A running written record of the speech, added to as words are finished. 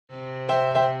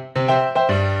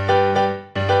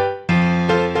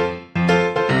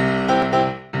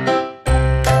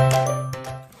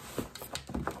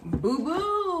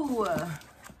Boo-boo,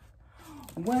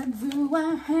 what do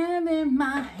I have in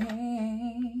my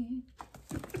hand?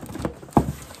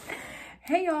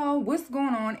 Hey y'all, what's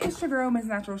going on? It's your girl,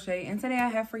 Missnaturalshay, and today I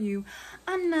have for you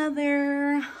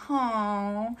another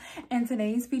haul. And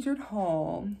today's featured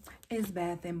haul is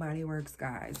Bath & Body Works,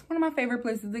 guys. One of my favorite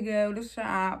places to go to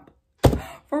shop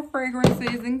for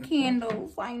fragrances and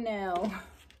candles, I know.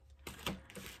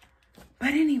 But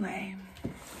anyway,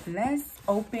 let's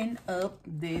open up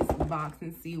this box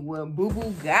and see what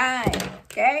boo-boo got,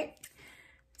 okay?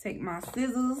 Take my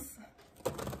scissors.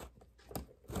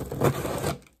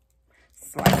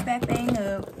 Slice that thing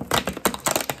up.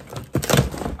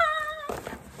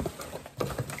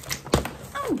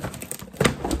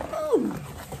 Oh.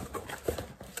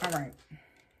 All right.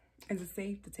 Is it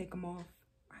safe to take them off?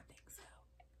 I think so.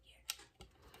 Yeah.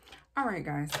 All right,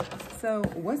 guys. So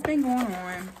what's been going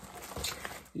on?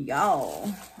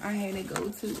 Y'all, I had to go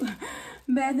to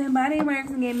Bath & Body Works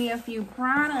and get me a few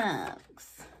products.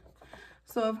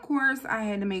 So, of course, I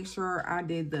had to make sure I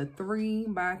did the 3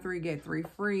 buy 3 get 3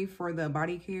 free for the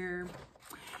body care.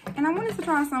 And I wanted to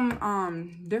try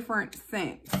some different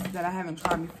scents that I haven't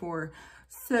tried before.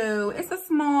 So, it's a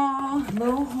small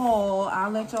little haul.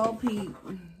 I'll let y'all peek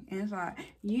inside.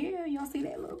 Yeah, y'all see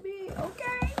that little bit?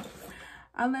 Okay.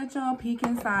 I'll let y'all peek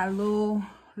inside little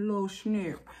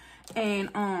snip. And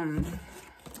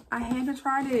I had to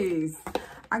try this.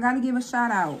 I gotta give a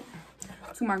shout out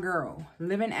to my girl,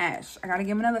 Living Ash. I gotta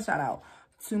give another shout out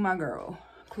to my girl,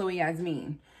 Chloe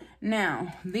Yasmin.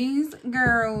 Now, these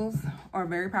girls are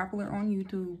very popular on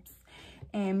YouTube.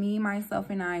 And me, myself,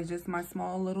 and I, just my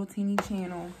small little teeny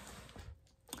channel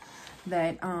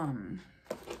that I'm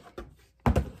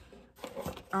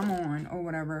on or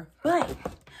whatever. But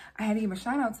I had to give a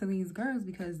shout out to these girls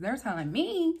because they're telling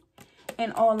me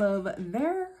and all of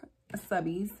their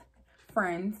subbies,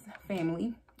 friends,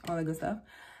 family, all that good stuff,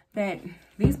 that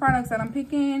these products that I'm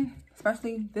picking,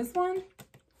 especially this one,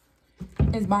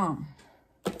 is bomb.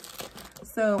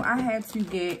 So I had to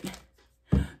get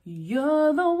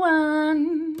You're the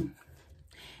One,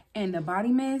 and the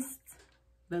body mist,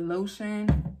 the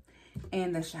lotion,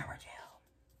 and the shower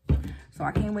gel. So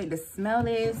I can't wait to smell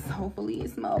this. Hopefully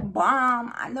it smells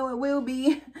bomb. I know it will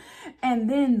be. And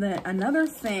then another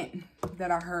scent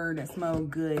that I heard that smelled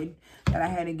good that I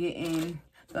had to get in,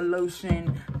 the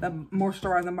lotion, the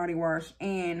moisturizing body wash,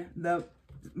 and the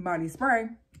body spray,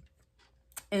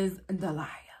 is Dahlia.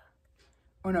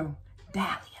 Oh no,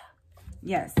 Dahlia.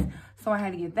 Yes. So I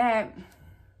had to get that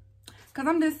because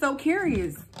I'm just so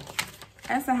curious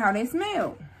as to how they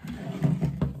smell.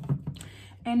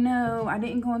 And no, I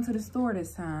didn't go into the store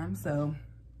this time, so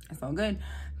it's all good.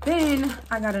 Then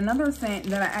I got another scent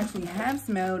that I actually have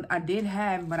smelled. I did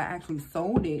have, but I actually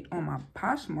sold it on my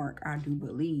Poshmark, I do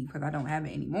believe, because I don't have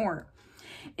it anymore.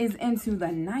 Is Into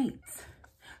the Night.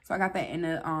 So I got that in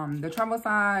the travel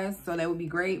size, so that would be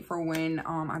great for when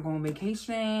I go on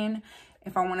vacation.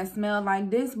 If I want to smell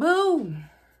like this, boo!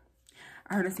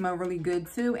 I heard it smell really good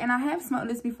too, and I have smelled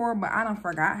this before, but I don't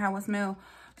forgot how it smelled.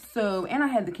 So, and I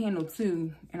had the candle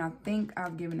too, and I think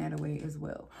I've given that away as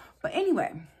well. But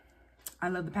anyway, I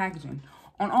love the packaging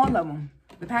on all of them.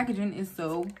 The packaging is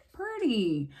so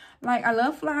pretty. Like, I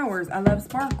love flowers. I love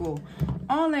sparkle.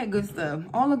 All that good stuff.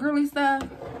 All the girly stuff.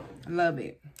 Love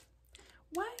it.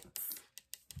 What?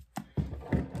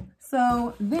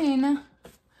 So, then,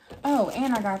 oh,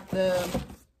 and I got the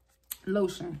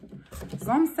lotion.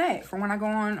 So I'm set for when I go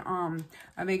on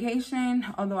a vacation,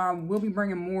 although I will be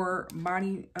bringing more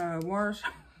body wash.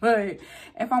 But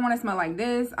if I want to smell like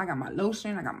this, I got my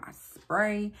lotion, I got my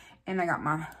spray, and I got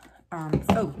my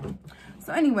soap.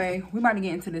 So anyway, we about to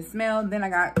get into the smell. Then I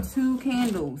got 2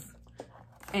 candles,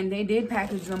 and they did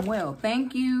package them well.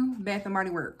 Thank you, Bath & Body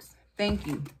Works. Thank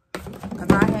you. Because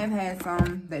I have had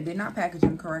some that did not package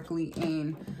them correctly,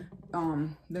 and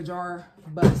the jar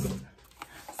bust.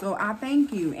 So I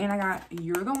thank you. And I got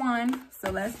You're the One.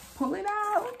 So let's pull it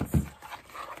out.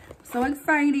 So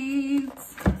excited.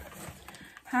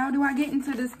 How do I get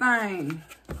into this thing?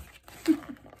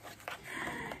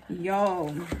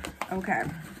 Yo. Okay.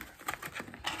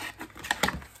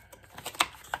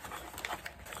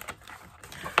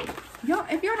 Y'all,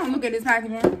 if y'all don't look at this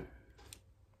packaging, ain't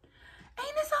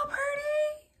it so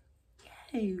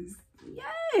pretty? Yes.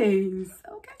 Yes.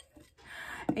 Okay.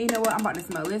 And you know what? I'm about to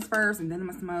smell this first, and then I'm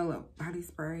going to smell a body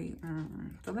spray.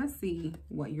 So let's see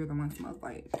what You're the One smells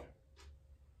like.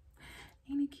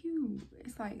 Ain't it cute?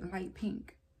 It's like light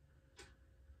pink.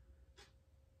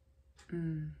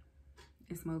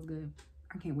 It smells good.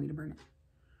 I can't wait to burn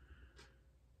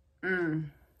it.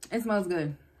 It smells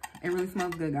good. It really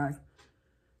smells good, guys.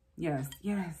 Yes,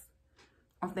 yes.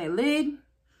 Off that lid.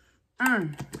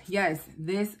 Yes,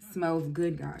 this smells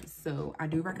good, guys. So I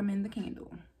do recommend the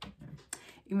candle.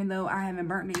 Even though I haven't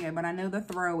burnt it yet, but I know the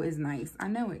throw is nice. I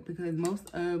know it because most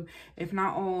of, if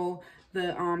not all,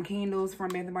 the candles from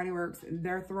Bath & Body Works,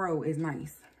 their throw is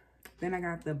nice. Then I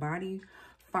got the Body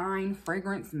Fine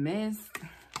Fragrance Mist.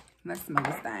 Let's smell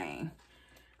this thing.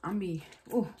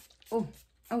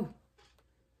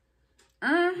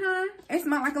 It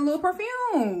smells like a little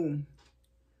perfume.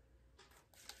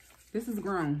 This is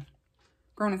grown.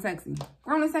 Grown and sexy.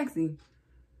 Grown and sexy.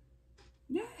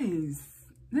 Yes.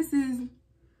 This is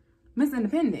Miss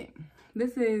Independent.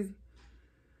 This is,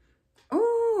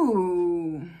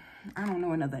 ooh, I don't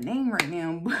know another name right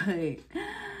now, but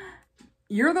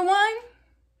You're the One.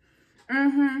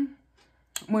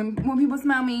 When people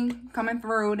smell me coming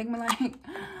through, they can be like,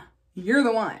 you're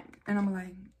the one. And I'm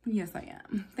like, yes, I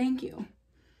am. Thank you.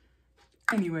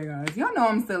 Anyway, guys, y'all know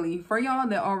I'm silly. For y'all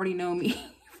that already know me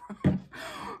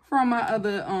from my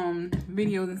other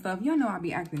videos and stuff, y'all know I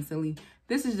be acting silly.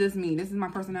 This is just me. This is my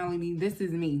personality. This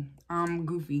is me. I'm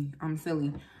goofy. I'm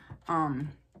silly. I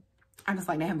just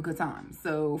like to have a good time.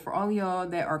 So for all y'all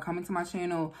that are coming to my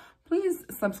channel, please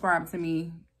subscribe to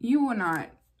me. You will not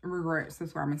regret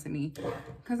subscribing to me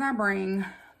because I bring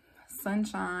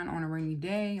sunshine on a rainy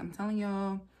day. I'm telling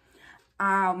y'all,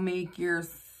 I'll make your,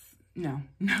 no.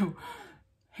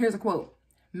 Here's a quote.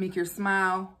 Make your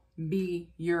smile be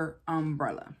your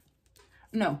umbrella.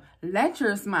 No, let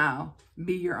your smile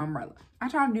be your umbrella. I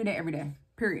try to do that every day,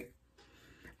 period.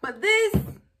 But this,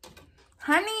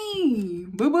 honey,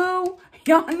 boo-boo,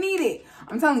 y'all need it.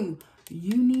 I'm telling you,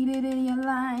 you need it in your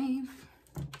life.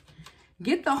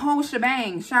 Get the whole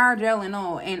shebang, shower gel and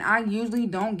all. And I usually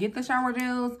don't get the shower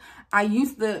gels. I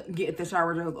used to get the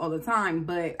shower gels all the time,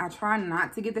 but I try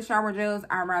not to get the shower gels.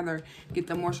 I'd rather get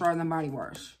the moisturizing body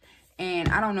wash. And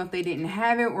I don't know if they didn't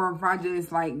have it or if I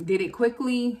just like did it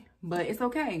quickly, but it's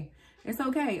okay. It's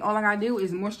okay. All I gotta do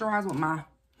is moisturize with my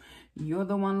You're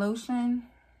the One lotion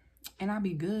and I'll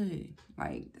be good.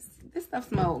 Like this stuff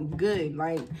smells good.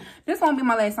 Like this won't be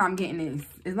my last time getting this.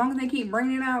 As long as they keep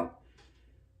bringing it out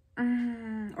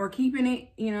or keeping it,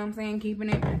 you know what I'm saying? Keeping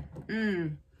it.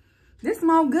 This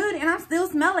smells good and I still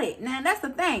smell it. Now that's the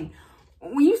thing.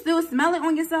 When you still smell it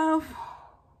on yourself,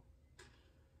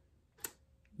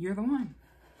 you're the one.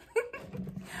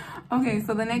 Okay,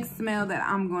 so the next smell that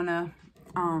I'm gonna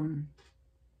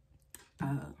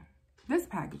this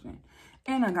packaging,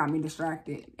 and it got me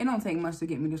distracted. It don't take much to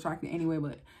get me distracted anyway,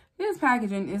 but this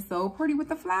packaging is so pretty with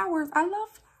the flowers. I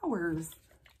love flowers.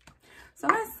 So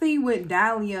let's see what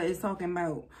Dahlia is talking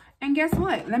about. And guess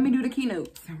what? Let me do the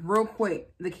keynotes real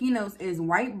quick. The keynotes is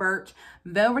white birch,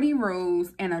 velvety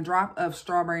rose, and a drop of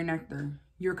strawberry nectar.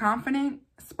 You're confident,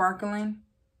 sparkling,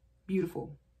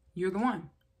 beautiful. You're the one.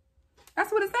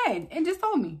 That's what it said. It just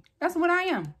told me. That's what I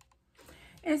am.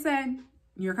 It said,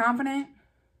 you're confident,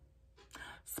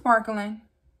 sparkling,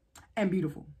 and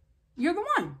beautiful. You're the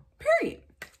one. Period.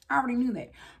 I already knew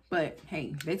that. But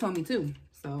hey, they told me too.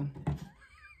 So,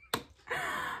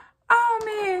 oh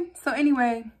man. So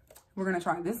anyway, we're going to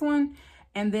try this one.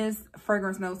 And this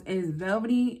fragrance notes is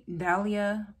Velvety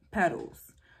Dahlia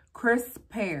Petals, Crisp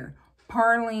Pear,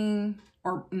 Praline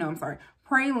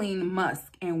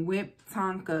Musk, and Whipped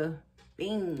Tonka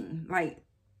Bean. Like,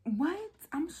 what?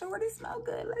 I'm sure this smells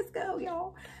good. Let's go,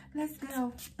 y'all. Let's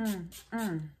go.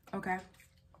 Okay.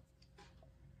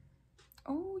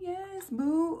 Oh, yes,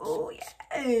 boo. Oh,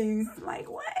 yes. Like,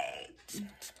 wait.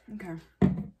 Okay.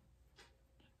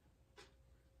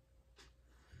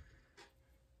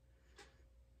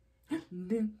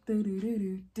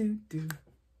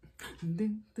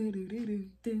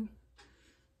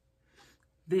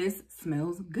 This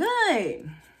smells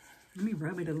good. Let me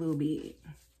rub it a little bit.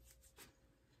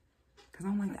 Because I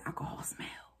don't like the alcohol smell.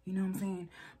 You know what I'm saying?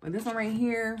 But this one right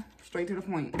here, straight to the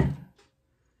point.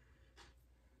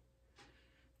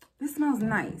 This smells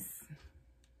nice.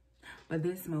 But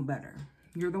this smells better.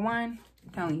 You're the one?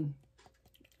 I'm telling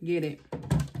you. Get it.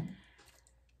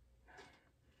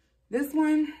 This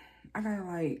one, I gotta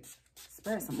like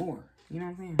spread some more. You know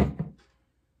what I'm saying?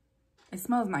 It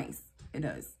smells nice. It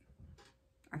does.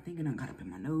 I think it done got up in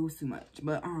my nose too much.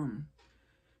 But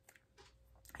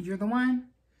you're the one.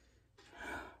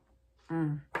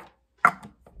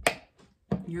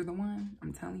 You're the one.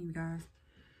 I'm telling you guys.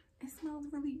 It smells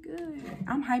really good.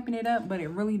 I'm hyping it up, but it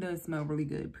really does smell really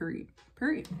good. Period.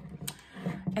 Period.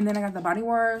 And then I got the body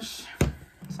wash.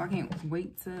 So I can't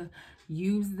wait to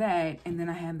use that. And then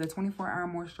I have the 24-hour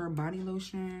moisture body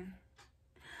lotion.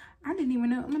 I didn't even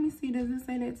know. Let me see. Does it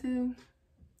say that too?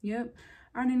 Yep.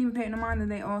 I didn't even pay no mind that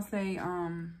they all say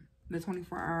the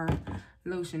 24-hour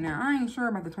lotion. Now, I ain't sure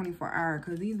about the 24-hour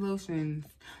because these lotions,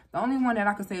 the only one that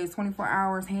I could say is 24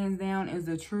 hours, hands down, is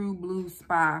the True Blue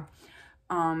Spa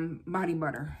body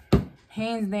butter.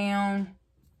 Hands down,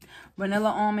 vanilla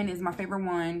almond is my favorite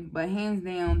one, but hands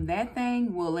down, that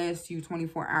thing will last you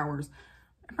 24 hours.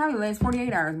 It probably lasts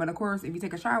 48 hours, but of course, if you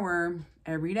take a shower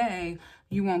every day,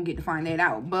 you won't get to find that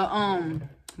out.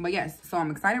 But yes, so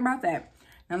I'm excited about that.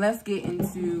 Now let's get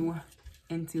into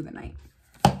the night.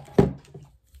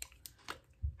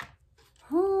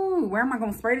 Whoo, where am I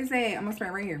gonna spray this at? I'm gonna spray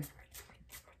it right here.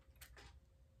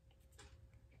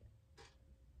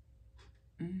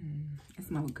 It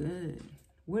smells good.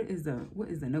 What is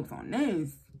the notes on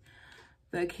this?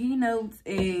 The keynotes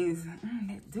is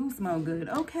that do smell good.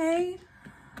 Okay.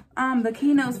 The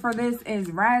keynotes for this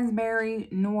is raspberry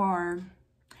noir,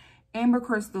 amber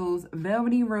crystals,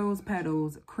 velvety rose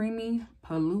petals, creamy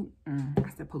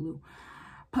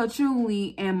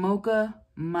patchouli, and mocha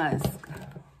musk.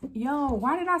 Yo,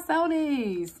 why did I sell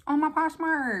this on my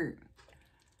Poshmark?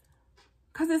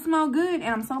 Because it smelled good, and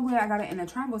I'm so glad I got it in a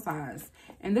travel size.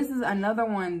 And this is another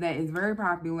one that is very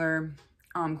popular.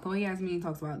 Chloe Yasmin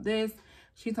talks about this.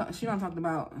 She done talked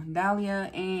about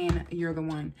Dahlia and You're the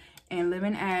One. And Live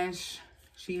in Ash,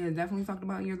 she has definitely talked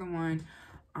about You're the One.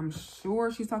 I'm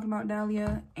sure she's talked about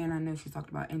Dahlia, and I know she's talked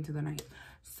about Into the Night.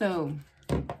 So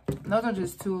those are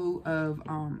just two of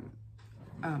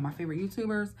my favorite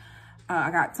YouTubers. I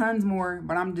got tons more,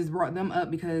 but I'm just brought them up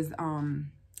because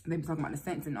they be talking about the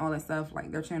scents and all that stuff.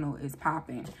 Like, their channel is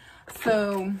popping.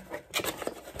 So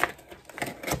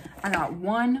I got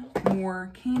one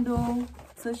more candle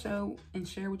to show and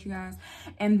share with you guys.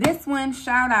 And this one,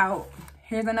 shout out.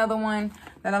 Here's another one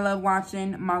that I love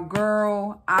watching. My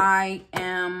girl, I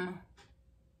Am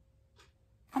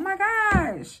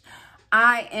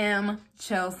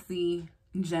Chelsea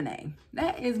Janae.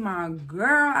 That is my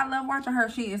girl. I love watching her.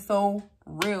 She is so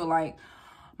real. Like,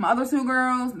 my other two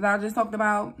girls that I just talked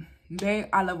about,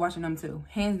 I love watching them too.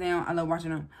 Hands down, I love watching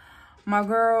them. My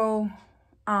girl,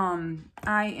 I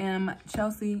Am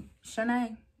Chelsea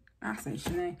Janae. I say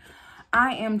Shanae.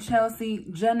 I Am Chelsea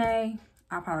Janae.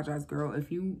 I apologize, girl. If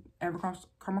you ever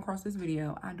come across this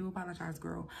video, I do apologize,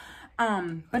 girl.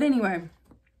 But anyway,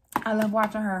 I love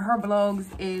watching her. Her vlogs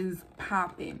is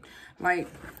popping. Like,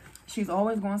 she's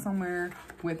always going somewhere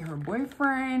with her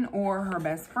boyfriend or her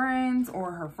best friends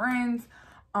or her friends.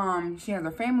 She has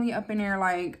her family up in there.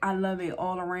 Like, I love it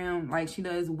all around. Like, she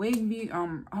does wig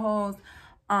hauls,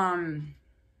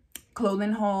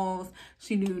 clothing hauls.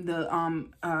 She do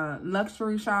the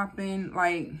luxury shopping.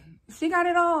 Like, she got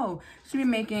it all. She be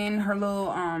making her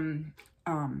little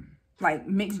like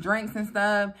mixed drinks and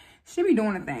stuff. She be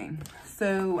doing a thing.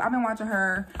 So I've been watching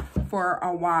her for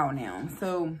a while now.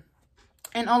 So,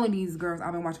 and all of these girls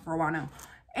I've been watching for a while now.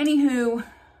 Anywho,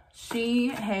 she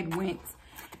had went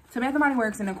to Bath & Body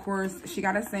Works, and of course she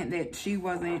got a scent that she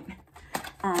wasn't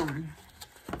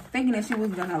thinking that she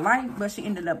was gonna like, but she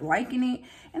ended up liking it.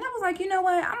 And I was like, you know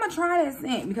what, I'm gonna try that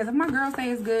scent, because if my girl say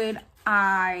it's good,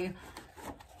 I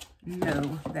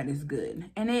know that it's good.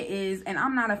 And it is. And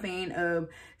I'm not a fan of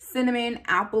cinnamon,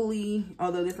 apple-y,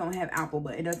 although this don't have apple,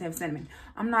 but it does have cinnamon.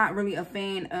 I'm not really a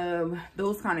fan of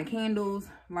those kind of candles.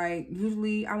 Like,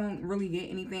 usually I won't really get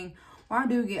anything. Well, I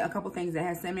do get a couple things that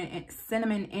has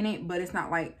cinnamon in it, but it's not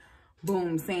like,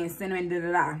 boom, saying cinnamon,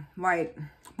 da-da-da. Like,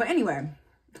 but anyway,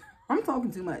 I'm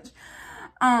talking too much.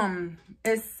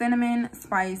 It's cinnamon,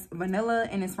 spice, vanilla,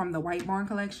 and it's from the White Barn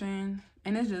collection.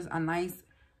 And it's just a nice,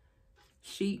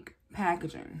 chic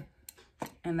packaging.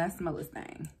 And let's smell this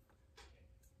thing.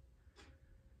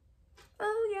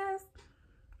 Oh, yes.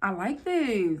 I like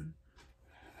these.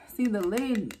 See the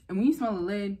lid. And when you smell the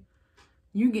lid,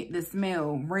 you get the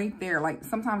smell right there. Like,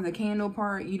 sometimes the candle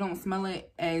part, you don't smell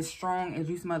it as strong as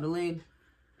you smell the lid.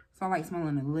 So I like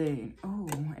smelling the lid. Oh,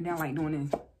 and then I like doing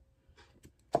this.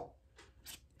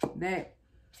 That,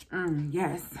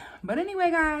 yes. But anyway,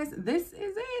 guys, this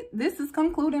is it. This is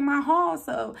concluding my haul.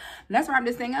 So let's wrap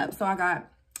this thing up. So I got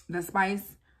the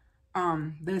spice,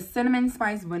 the cinnamon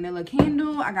spice vanilla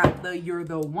candle. I got the You're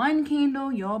the One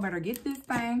candle. Y'all better get this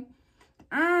thing.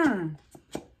 Yes.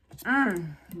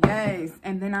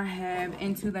 And then I have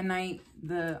Into the Night,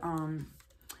 the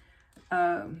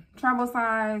travel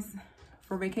size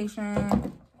for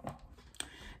vacation.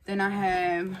 Then I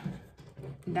have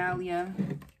Dahlia.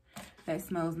 That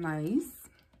smells nice.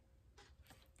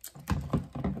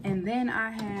 And then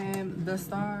I have the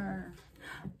star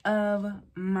of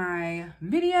my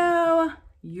video,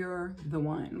 You're the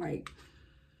One. Like,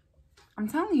 I'm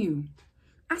telling you,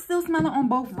 I still smell it on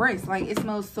both wrists. Like, it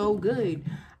smells so good.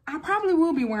 I probably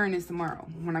will be wearing this tomorrow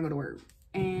when I go to work.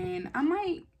 And I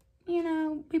might, you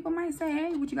know, people might say,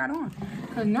 hey, what you got on?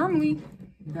 Because normally,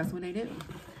 that's what they do.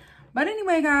 But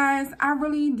anyway, guys, I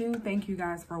really do thank you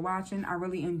guys for watching. I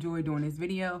really enjoyed doing this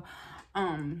video.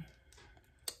 I'm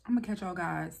going to catch y'all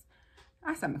guys.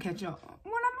 I said I'm going to catch y'all.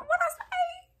 What I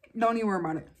say? Don't even worry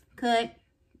about it. Cut.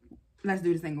 Let's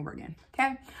do this thing over again.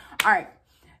 Okay? All right.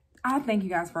 I thank you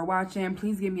guys for watching.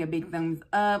 Please give me a big thumbs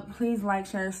up. Please like,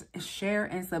 share,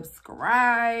 and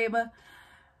subscribe.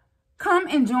 Come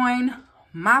and join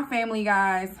my family,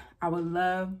 guys. I would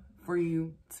love for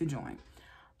you to join.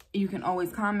 You can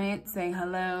always comment, say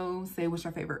hello, say what's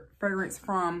your favorites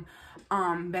from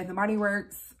Bath and Body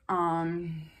Works.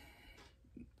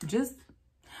 Just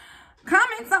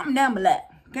comment something down below,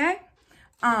 okay?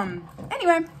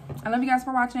 Anyway, I love you guys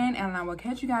for watching, and I will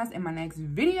catch you guys in my next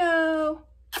video.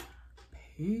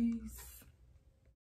 Peace.